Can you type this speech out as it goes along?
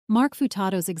Mark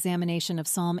Futato's examination of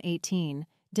Psalm 18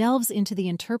 delves into the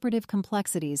interpretive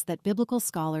complexities that biblical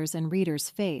scholars and readers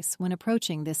face when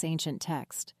approaching this ancient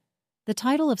text. The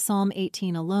title of Psalm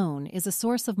 18 alone is a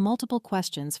source of multiple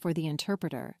questions for the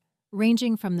interpreter,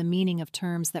 ranging from the meaning of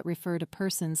terms that refer to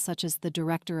persons such as the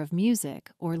director of music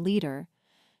or leader,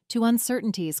 to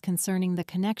uncertainties concerning the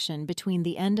connection between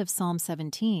the end of Psalm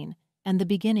 17 and the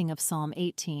beginning of Psalm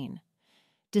 18.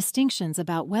 Distinctions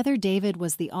about whether David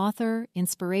was the author,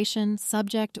 inspiration,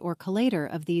 subject, or collator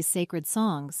of these sacred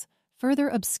songs further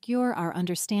obscure our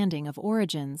understanding of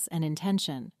origins and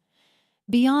intention.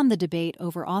 Beyond the debate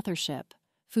over authorship,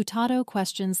 Futato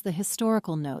questions the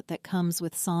historical note that comes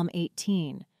with Psalm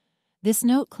 18. This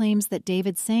note claims that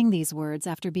David sang these words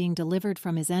after being delivered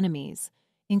from his enemies,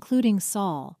 including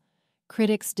Saul.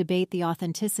 Critics debate the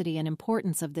authenticity and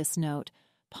importance of this note,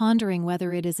 pondering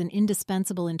whether it is an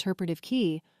indispensable interpretive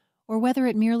key or whether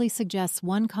it merely suggests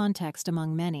one context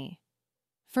among many.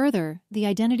 Further, the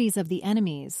identities of the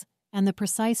enemies and the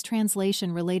precise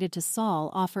translation related to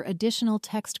Saul offer additional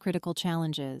text-critical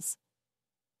challenges.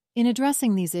 In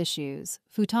addressing these issues,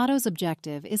 Futato's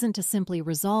objective isn't to simply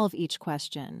resolve each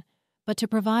question, but to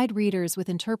provide readers with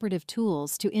interpretive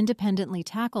tools to independently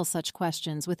tackle such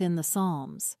questions within the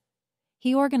Psalms.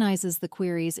 He organizes the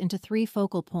queries into three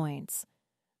focal points: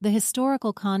 the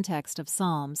historical context of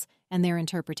Psalms and their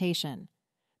interpretation,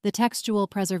 the textual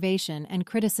preservation and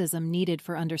criticism needed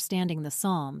for understanding the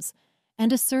Psalms,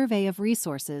 and a survey of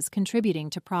resources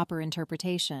contributing to proper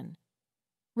interpretation.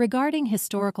 Regarding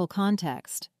historical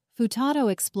context,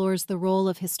 Futato explores the role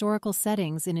of historical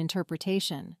settings in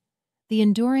interpretation, the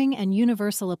enduring and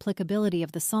universal applicability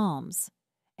of the Psalms,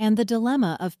 and the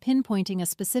dilemma of pinpointing a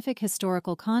specific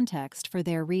historical context for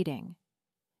their reading.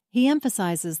 He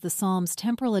emphasizes the Psalms'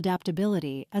 temporal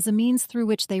adaptability as a means through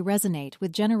which they resonate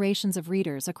with generations of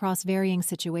readers across varying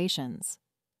situations.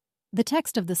 The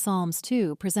text of the Psalms,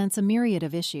 too, presents a myriad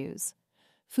of issues.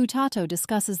 Futato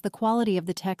discusses the quality of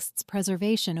the text's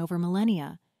preservation over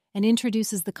millennia and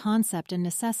introduces the concept and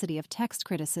necessity of text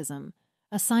criticism,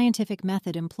 a scientific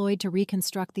method employed to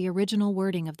reconstruct the original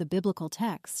wording of the biblical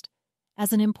text,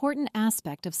 as an important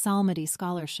aspect of psalmody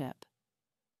scholarship.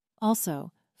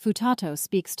 Also, Futato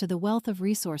speaks to the wealth of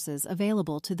resources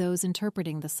available to those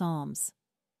interpreting the Psalms.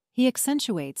 He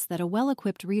accentuates that a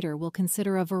well-equipped reader will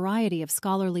consider a variety of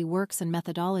scholarly works and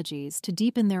methodologies to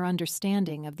deepen their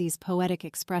understanding of these poetic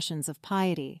expressions of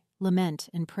piety, lament,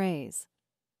 and praise.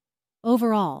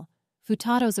 Overall,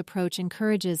 Futato's approach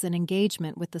encourages an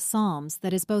engagement with the Psalms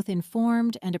that is both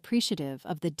informed and appreciative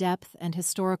of the depth and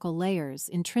historical layers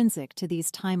intrinsic to these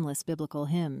timeless biblical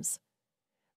hymns.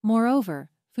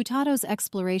 Moreover, Futato's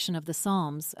exploration of the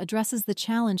Psalms addresses the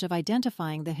challenge of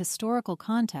identifying the historical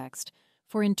context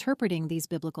for interpreting these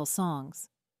biblical songs.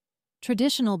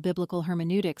 Traditional biblical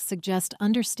hermeneutics suggest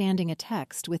understanding a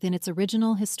text within its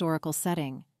original historical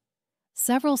setting.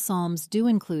 Several Psalms do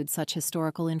include such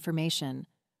historical information,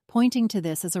 pointing to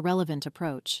this as a relevant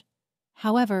approach.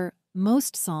 However,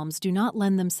 most Psalms do not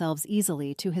lend themselves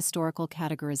easily to historical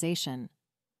categorization.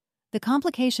 The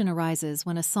complication arises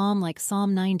when a psalm like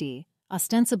Psalm 90,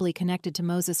 ostensibly connected to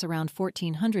Moses around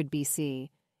 1400 BC,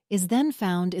 is then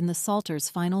found in the Psalter's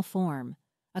final form,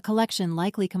 a collection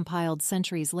likely compiled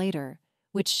centuries later,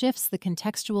 which shifts the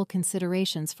contextual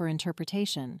considerations for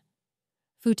interpretation.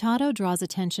 Futato draws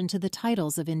attention to the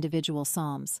titles of individual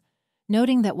psalms,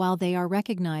 noting that while they are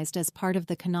recognized as part of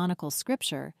the canonical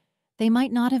scripture, they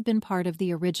might not have been part of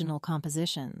the original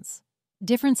compositions.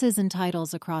 Differences in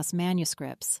titles across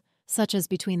manuscripts, such as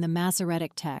between the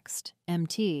Masoretic text,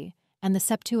 MT, and the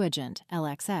Septuagint,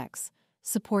 LXX,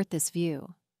 support this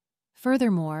view.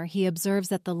 Furthermore, he observes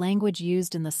that the language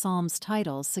used in the Psalms'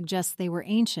 titles suggests they were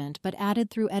ancient but added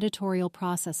through editorial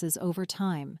processes over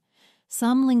time.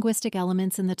 Some linguistic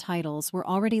elements in the titles were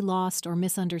already lost or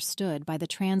misunderstood by the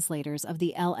translators of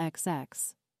the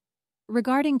LXX.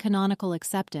 Regarding canonical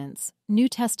acceptance, New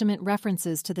Testament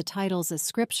references to the titles as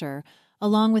scripture,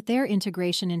 along with their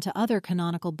integration into other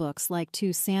canonical books like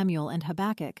 2 Samuel and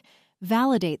Habakkuk,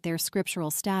 validate their scriptural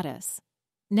status.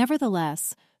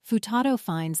 Nevertheless, Futato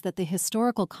finds that the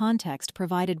historical context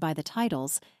provided by the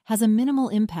titles has a minimal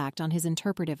impact on his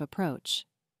interpretive approach.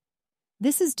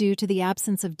 This is due to the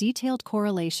absence of detailed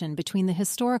correlation between the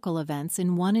historical events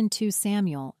in 1 and 2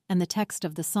 Samuel and the text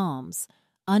of the Psalms,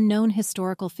 unknown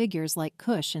historical figures like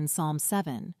Cush in Psalm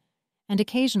 7, and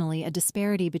occasionally a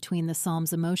disparity between the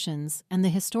Psalm's emotions and the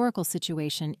historical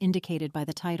situation indicated by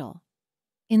the title.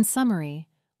 In summary,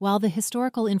 while the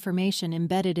historical information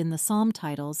embedded in the Psalm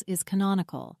titles is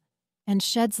canonical and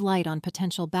sheds light on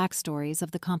potential backstories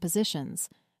of the compositions,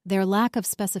 Their lack of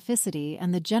specificity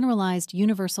and the generalized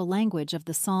universal language of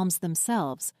the Psalms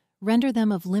themselves render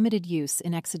them of limited use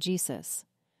in exegesis.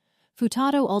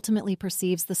 Futato ultimately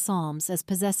perceives the Psalms as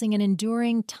possessing an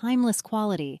enduring, timeless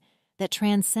quality that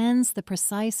transcends the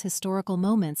precise historical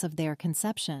moments of their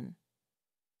conception.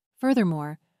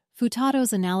 Furthermore,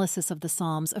 Futato's analysis of the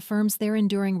Psalms affirms their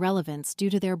enduring relevance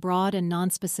due to their broad and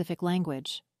nonspecific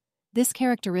language. This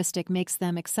characteristic makes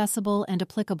them accessible and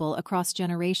applicable across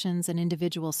generations and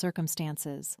individual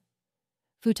circumstances.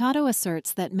 Futato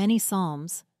asserts that many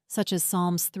Psalms, such as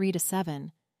Psalms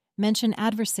 3-7, mention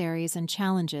adversaries and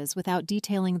challenges without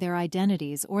detailing their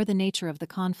identities or the nature of the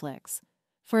conflicts.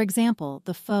 For example,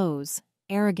 the foes,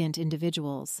 arrogant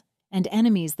individuals, and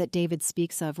enemies that David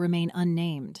speaks of remain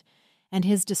unnamed, and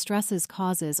his distress's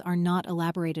causes are not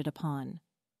elaborated upon.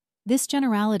 This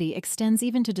generality extends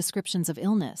even to descriptions of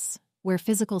illness, where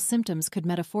physical symptoms could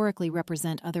metaphorically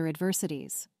represent other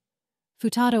adversities.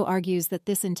 Futato argues that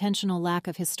this intentional lack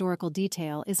of historical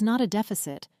detail is not a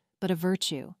deficit, but a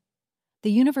virtue.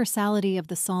 The universality of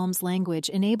the Psalms' language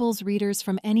enables readers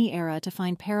from any era to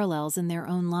find parallels in their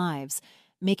own lives,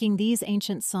 making these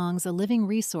ancient songs a living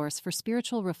resource for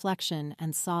spiritual reflection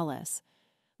and solace.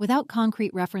 Without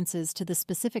concrete references to the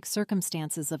specific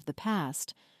circumstances of the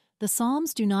past, the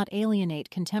Psalms do not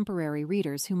alienate contemporary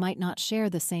readers who might not share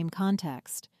the same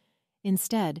context.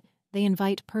 Instead, they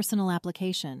invite personal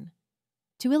application.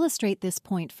 To illustrate this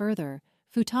point further,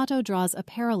 Futato draws a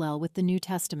parallel with the New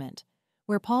Testament,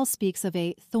 where Paul speaks of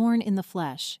a thorn in the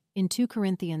flesh in 2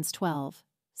 Corinthians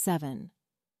 12:7.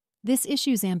 This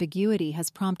issue's ambiguity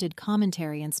has prompted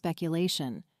commentary and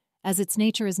speculation, as its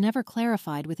nature is never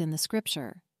clarified within the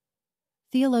Scripture.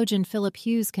 Theologian Philip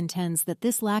Hughes contends that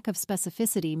this lack of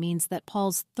specificity means that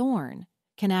Paul's thorn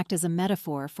can act as a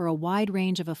metaphor for a wide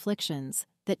range of afflictions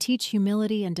that teach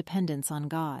humility and dependence on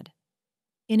God.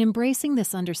 In embracing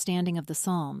this understanding of the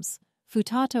Psalms,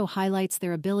 Futato highlights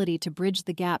their ability to bridge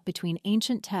the gap between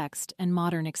ancient text and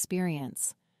modern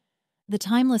experience. The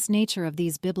timeless nature of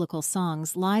these biblical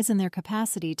songs lies in their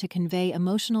capacity to convey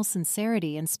emotional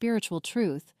sincerity and spiritual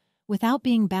truth without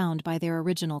being bound by their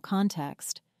original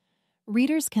context.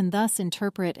 Readers can thus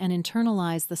interpret and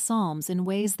internalize the Psalms in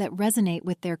ways that resonate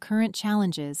with their current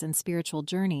challenges and spiritual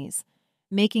journeys,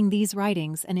 making these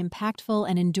writings an impactful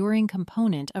and enduring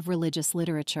component of religious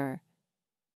literature.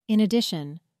 In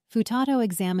addition, Futato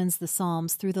examines the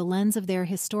Psalms through the lens of their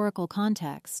historical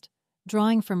context,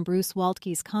 drawing from Bruce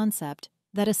Waltke's concept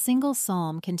that a single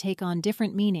psalm can take on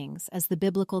different meanings as the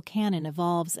biblical canon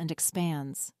evolves and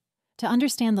expands. To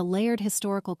understand the layered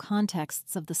historical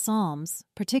contexts of the Psalms,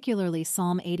 particularly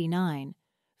Psalm 89,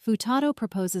 Futato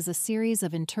proposes a series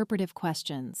of interpretive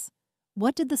questions.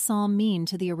 What did the psalm mean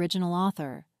to the original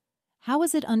author? How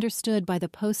was it understood by the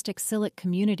postexilic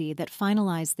community that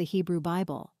finalized the Hebrew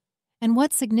Bible? And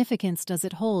what significance does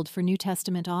it hold for New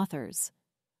Testament authors?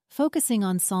 Focusing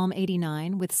on Psalm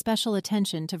 89 with special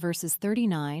attention to verses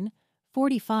 39-45,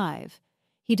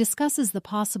 he discusses the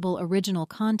possible original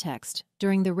context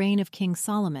during the reign of King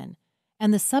Solomon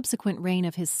and the subsequent reign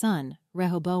of his son,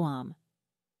 Rehoboam.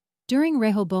 During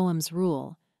Rehoboam's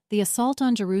rule, the assault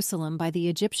on Jerusalem by the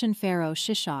Egyptian pharaoh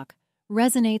Shishak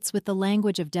resonates with the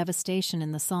language of devastation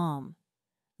in the psalm.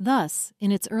 Thus,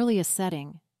 in its earliest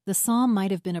setting, the psalm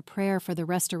might have been a prayer for the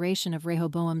restoration of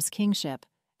Rehoboam's kingship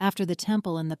after the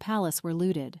temple and the palace were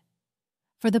looted.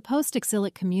 For the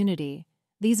post-exilic community,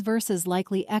 these verses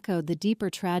likely echoed the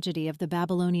deeper tragedy of the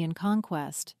Babylonian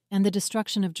conquest and the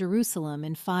destruction of Jerusalem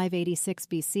in 586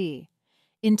 BC,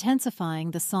 intensifying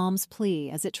the psalm's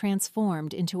plea as it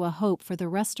transformed into a hope for the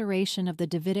restoration of the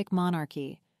Davidic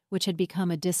monarchy, which had become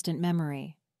a distant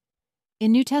memory.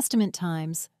 In New Testament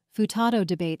times, Futato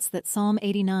debates that Psalm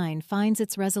 89 finds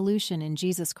its resolution in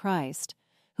Jesus Christ,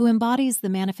 who embodies the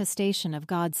manifestation of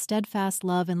God's steadfast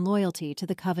love and loyalty to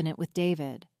the covenant with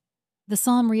David. The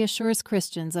psalm reassures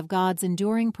Christians of God's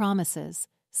enduring promises,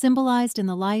 symbolized in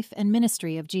the life and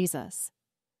ministry of Jesus.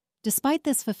 Despite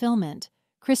this fulfillment,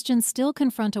 Christians still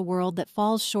confront a world that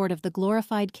falls short of the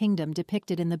glorified kingdom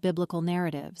depicted in the biblical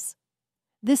narratives.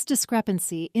 This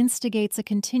discrepancy instigates a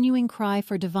continuing cry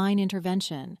for divine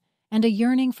intervention and a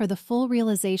yearning for the full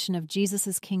realization of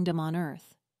Jesus' kingdom on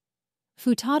earth.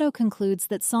 Futato concludes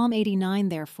that Psalm 89,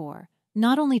 therefore,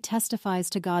 not only testifies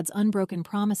to God's unbroken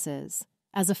promises,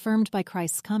 as affirmed by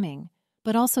Christ's coming,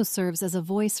 but also serves as a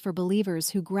voice for believers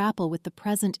who grapple with the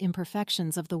present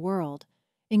imperfections of the world,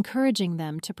 encouraging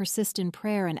them to persist in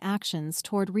prayer and actions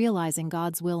toward realizing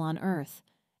God's will on earth,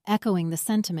 echoing the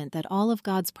sentiment that all of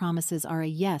God's promises are a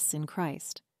yes in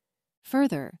Christ.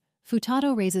 Further,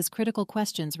 Futato raises critical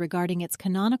questions regarding its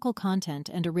canonical content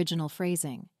and original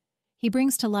phrasing. He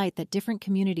brings to light that different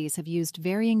communities have used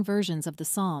varying versions of the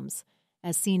Psalms,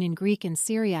 as seen in Greek and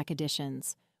Syriac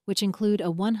editions, which include a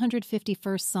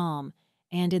 151st Psalm,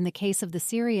 and in the case of the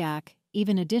Syriac,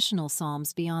 even additional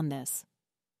psalms beyond this.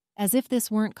 As if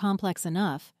this weren't complex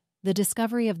enough, the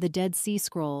discovery of the Dead Sea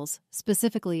Scrolls,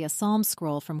 specifically a psalm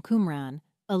scroll from Qumran,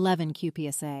 11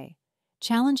 QPSA,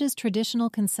 challenges traditional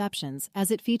conceptions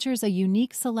as it features a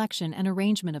unique selection and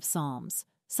arrangement of psalms,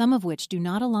 some of which do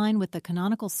not align with the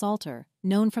canonical Psalter,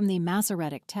 known from the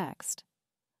Masoretic text.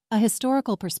 A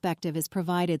historical perspective is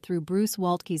provided through Bruce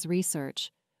Waltke's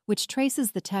research, which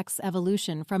traces the text's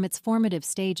evolution from its formative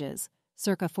stages,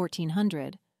 circa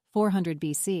 1400, 400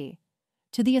 BC,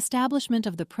 to the establishment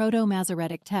of the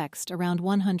Proto-Masoretic text around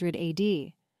 100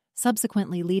 AD,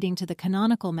 subsequently leading to the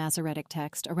canonical Masoretic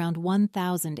text around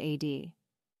 1000 AD.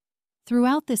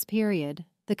 Throughout this period,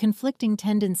 the conflicting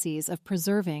tendencies of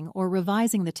preserving or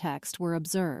revising the text were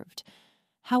observed.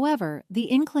 However, the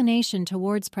inclination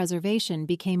towards preservation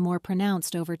became more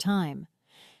pronounced over time,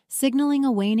 signaling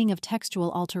a waning of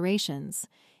textual alterations,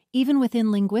 even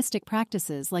within linguistic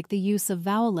practices like the use of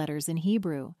vowel letters in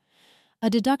Hebrew, a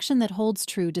deduction that holds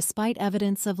true despite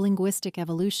evidence of linguistic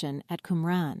evolution at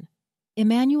Qumran.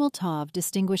 Emmanuel Tov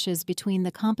distinguishes between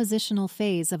the compositional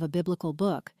phase of a biblical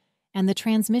book and the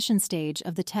transmission stage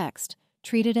of the text,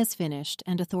 treated as finished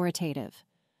and authoritative.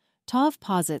 Tov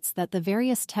posits that the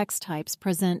various text types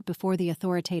present before the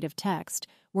authoritative text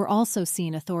were also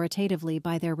seen authoritatively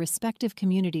by their respective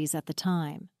communities at the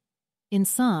time. In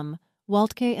sum,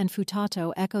 Waltke and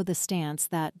Futato echo the stance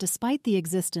that, despite the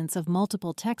existence of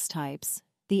multiple text types,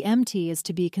 the MT is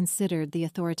to be considered the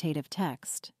authoritative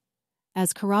text.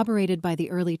 As corroborated by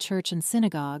the early church and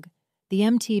synagogue, the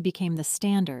MT became the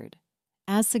standard,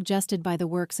 as suggested by the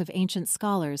works of ancient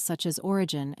scholars such as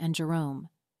Origen and Jerome.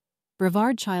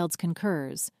 Brevard Childs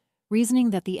concurs,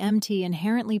 reasoning that the MT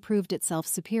inherently proved itself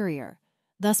superior,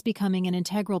 thus becoming an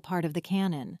integral part of the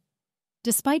canon.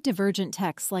 Despite divergent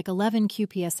texts like 11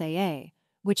 QPSAA,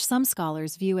 which some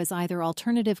scholars view as either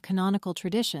alternative canonical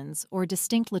traditions or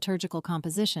distinct liturgical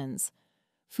compositions,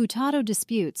 Futato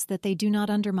disputes that they do not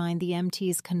undermine the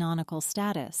MT's canonical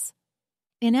status.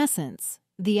 In essence,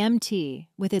 the MT,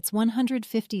 with its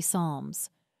 150 psalms,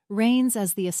 reigns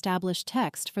as the established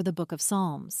text for the Book of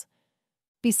Psalms.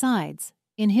 Besides,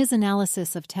 in his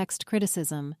analysis of text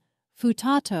criticism,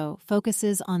 Futato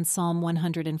focuses on Psalm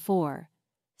 104,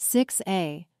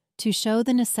 6a, to show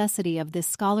the necessity of this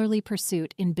scholarly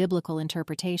pursuit in biblical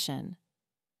interpretation.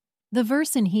 The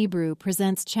verse in Hebrew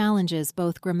presents challenges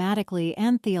both grammatically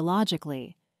and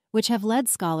theologically, which have led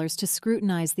scholars to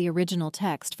scrutinize the original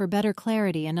text for better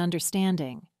clarity and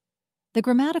understanding. The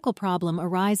grammatical problem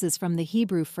arises from the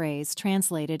Hebrew phrase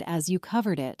translated as "you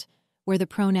covered it," where the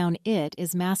pronoun it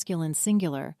is masculine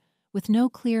singular, with no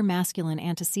clear masculine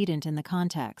antecedent in the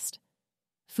context.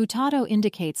 Futato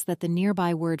indicates that the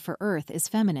nearby word for earth is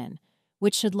feminine,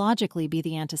 which should logically be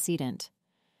the antecedent.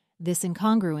 This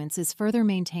incongruence is further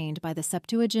maintained by the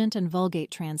Septuagint and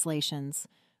Vulgate translations,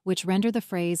 which render the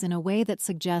phrase in a way that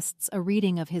suggests a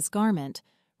reading of his garment,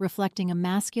 reflecting a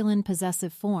masculine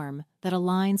possessive form that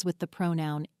aligns with the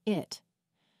pronoun it.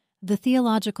 The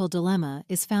theological dilemma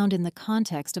is found in the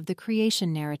context of the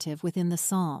creation narrative within the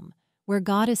psalm, where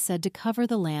God is said to cover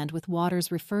the land with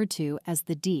waters referred to as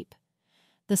the deep.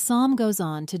 The psalm goes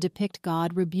on to depict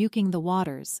God rebuking the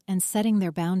waters and setting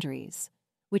their boundaries,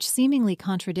 which seemingly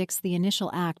contradicts the initial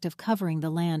act of covering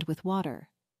the land with water.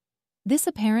 This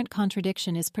apparent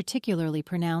contradiction is particularly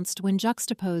pronounced when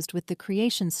juxtaposed with the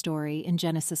creation story in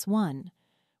Genesis 1,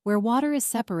 where water is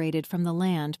separated from the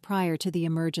land prior to the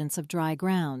emergence of dry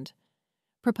ground.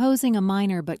 Proposing a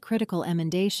minor but critical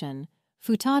emendation,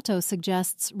 Futato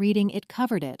suggests reading "it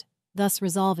covered it," thus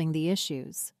resolving the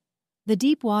issues. The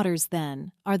deep waters,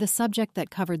 then, are the subject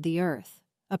that covered the earth,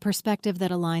 a perspective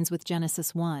that aligns with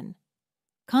Genesis 1.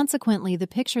 Consequently, the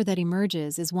picture that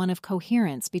emerges is one of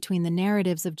coherence between the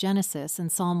narratives of Genesis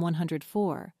and Psalm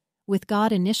 104, with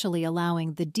God initially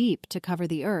allowing the deep to cover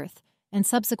the earth and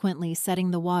subsequently setting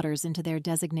the waters into their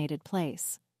designated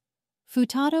place.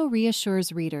 Futato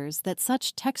reassures readers that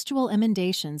such textual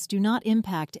emendations do not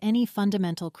impact any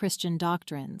fundamental Christian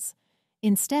doctrines.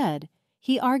 Instead,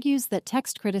 he argues that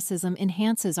text criticism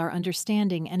enhances our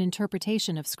understanding and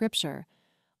interpretation of Scripture,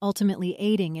 ultimately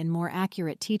aiding in more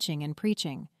accurate teaching and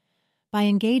preaching. By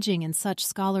engaging in such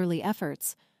scholarly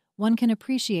efforts, one can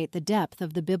appreciate the depth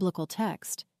of the biblical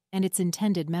text and its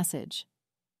intended message.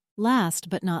 Last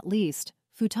but not least,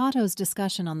 Futato's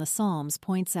discussion on the Psalms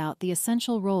points out the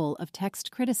essential role of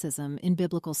text criticism in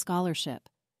biblical scholarship,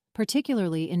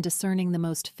 particularly in discerning the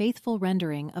most faithful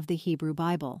rendering of the Hebrew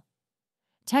Bible.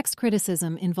 Text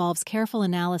criticism involves careful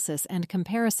analysis and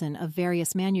comparison of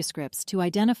various manuscripts to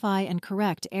identify and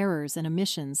correct errors and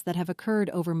omissions that have occurred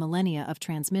over millennia of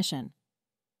transmission.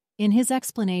 In his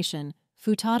explanation,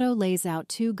 Futato lays out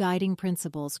two guiding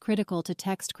principles critical to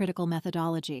text-critical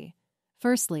methodology.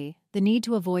 Firstly, the need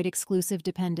to avoid exclusive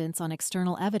dependence on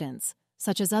external evidence,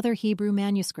 such as other Hebrew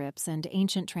manuscripts and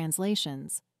ancient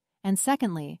translations, and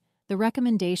secondly, the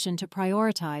recommendation to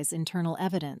prioritize internal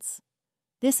evidence.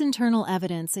 This internal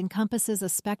evidence encompasses a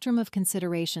spectrum of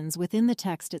considerations within the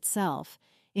text itself,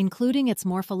 including its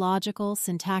morphological,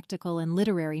 syntactical, and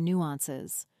literary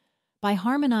nuances. By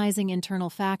harmonizing internal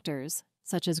factors,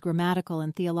 such as grammatical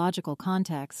and theological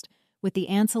context, with the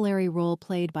ancillary role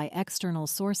played by external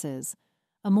sources,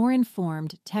 a more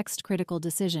informed, text-critical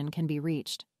decision can be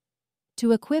reached.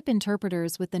 To equip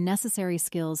interpreters with the necessary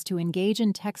skills to engage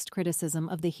in text criticism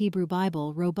of the Hebrew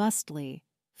Bible robustly,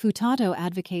 Futato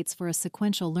advocates for a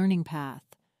sequential learning path,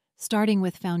 starting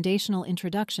with foundational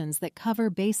introductions that cover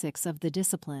basics of the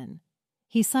discipline.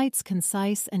 He cites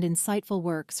concise and insightful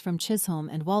works from Chisholm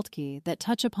and Waltke that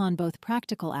touch upon both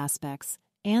practical aspects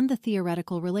and the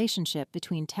theoretical relationship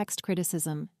between text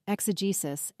criticism,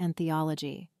 exegesis, and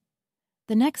theology.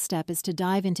 The next step is to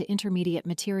dive into intermediate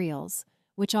materials,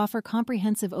 which offer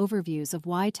comprehensive overviews of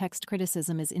why text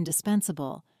criticism is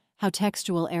indispensable, how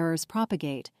textual errors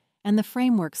propagate, and the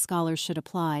framework scholars should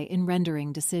apply in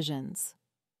rendering decisions.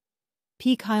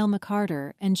 P. Kyle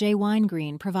McCarter and J.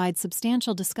 Winegreen provide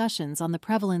substantial discussions on the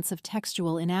prevalence of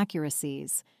textual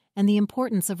inaccuracies and the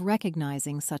importance of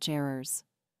recognizing such errors.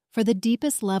 For the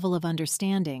deepest level of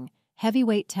understanding,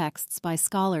 heavyweight texts by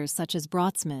scholars such as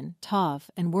Brotzmann, Tov,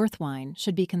 and Werthwein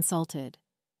should be consulted.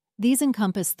 These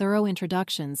encompass thorough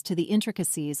introductions to the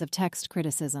intricacies of text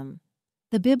criticism.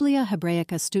 The Biblia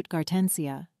Hebraica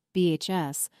Stuttgartensia,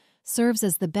 BHS, serves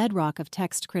as the bedrock of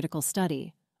text-critical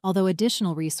study, although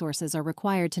additional resources are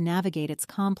required to navigate its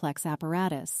complex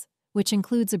apparatus, which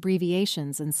includes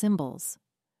abbreviations and symbols.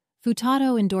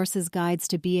 Futato endorses guides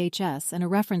to BHS and a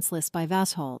reference list by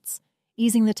Vasholz,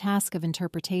 easing the task of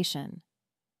interpretation.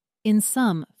 In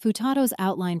sum, Futato's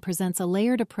outline presents a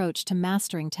layered approach to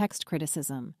mastering text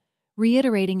criticism,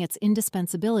 reiterating its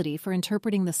indispensability for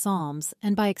interpreting the Psalms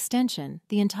and, by extension,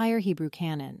 the entire Hebrew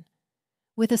canon.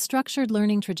 With a structured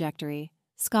learning trajectory,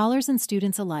 scholars and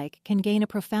students alike can gain a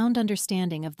profound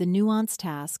understanding of the nuanced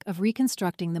task of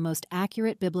reconstructing the most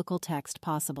accurate biblical text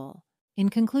possible. In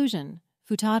conclusion,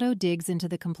 Futato digs into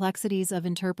the complexities of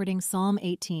interpreting Psalm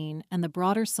 18 and the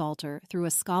broader Psalter through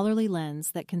a scholarly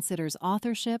lens that considers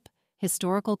authorship,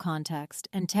 historical context,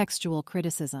 and textual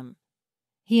criticism.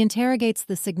 He interrogates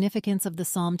the significance of the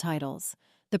psalm titles,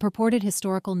 the purported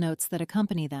historical notes that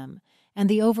accompany them, and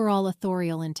the overall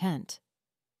authorial intent.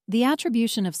 The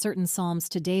attribution of certain psalms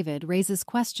to David raises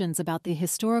questions about the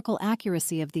historical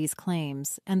accuracy of these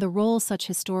claims and the role such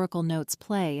historical notes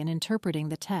play in interpreting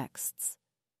the texts.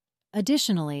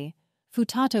 Additionally,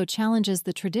 Futato challenges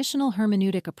the traditional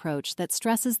hermeneutic approach that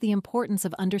stresses the importance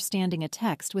of understanding a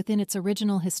text within its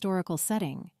original historical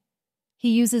setting. He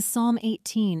uses Psalm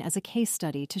 18 as a case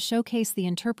study to showcase the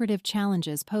interpretive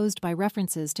challenges posed by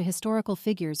references to historical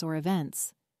figures or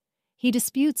events. He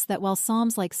disputes that while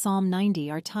psalms like Psalm 90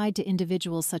 are tied to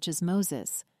individuals such as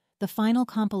Moses, the final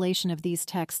compilation of these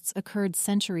texts occurred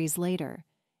centuries later,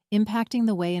 impacting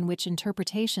the way in which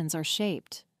interpretations are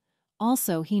shaped.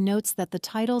 Also, he notes that the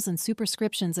titles and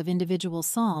superscriptions of individual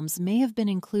psalms may have been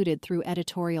included through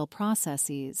editorial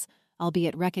processes,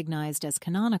 albeit recognized as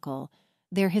canonical.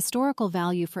 Their historical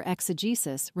value for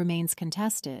exegesis remains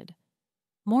contested.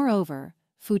 Moreover,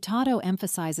 Futato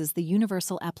emphasizes the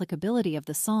universal applicability of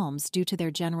the Psalms due to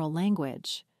their general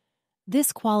language.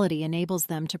 This quality enables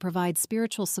them to provide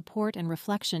spiritual support and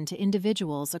reflection to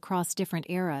individuals across different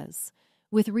eras,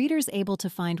 with readers able to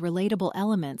find relatable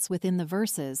elements within the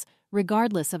verses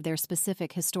regardless of their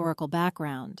specific historical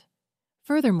background.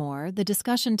 Furthermore, the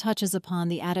discussion touches upon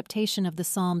the adaptation of the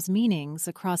Psalms' meanings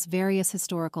across various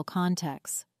historical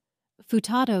contexts.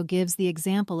 Futato gives the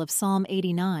example of Psalm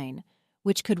 89,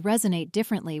 which could resonate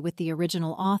differently with the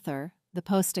original author, the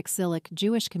postexilic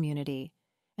Jewish community,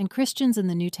 and Christians in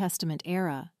the New Testament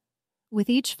era, with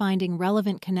each finding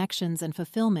relevant connections and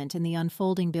fulfillment in the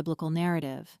unfolding biblical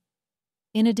narrative.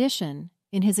 In addition,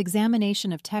 in his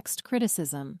examination of text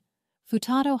criticism,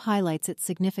 Futato highlights its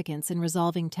significance in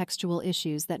resolving textual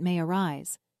issues that may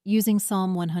arise, using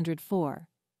Psalm 104.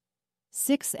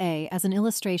 6a as an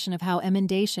illustration of how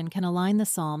emendation can align the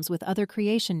Psalms with other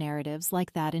creation narratives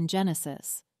like that in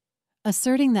Genesis.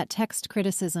 Asserting that text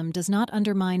criticism does not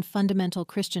undermine fundamental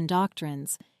Christian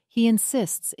doctrines, he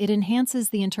insists it enhances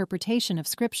the interpretation of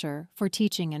Scripture for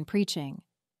teaching and preaching.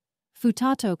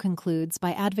 Futato concludes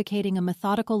by advocating a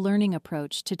methodical learning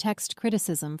approach to text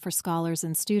criticism for scholars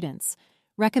and students,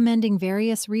 recommending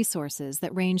various resources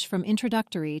that range from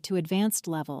introductory to advanced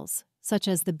levels, such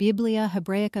as the Biblia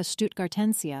Hebraica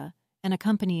Stuttgartensia and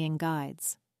accompanying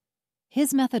guides.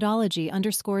 His methodology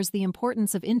underscores the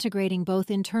importance of integrating both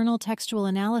internal textual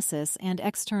analysis and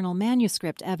external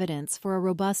manuscript evidence for a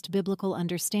robust biblical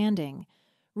understanding,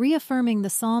 reaffirming the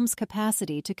Psalm's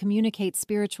capacity to communicate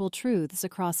spiritual truths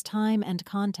across time and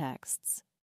contexts.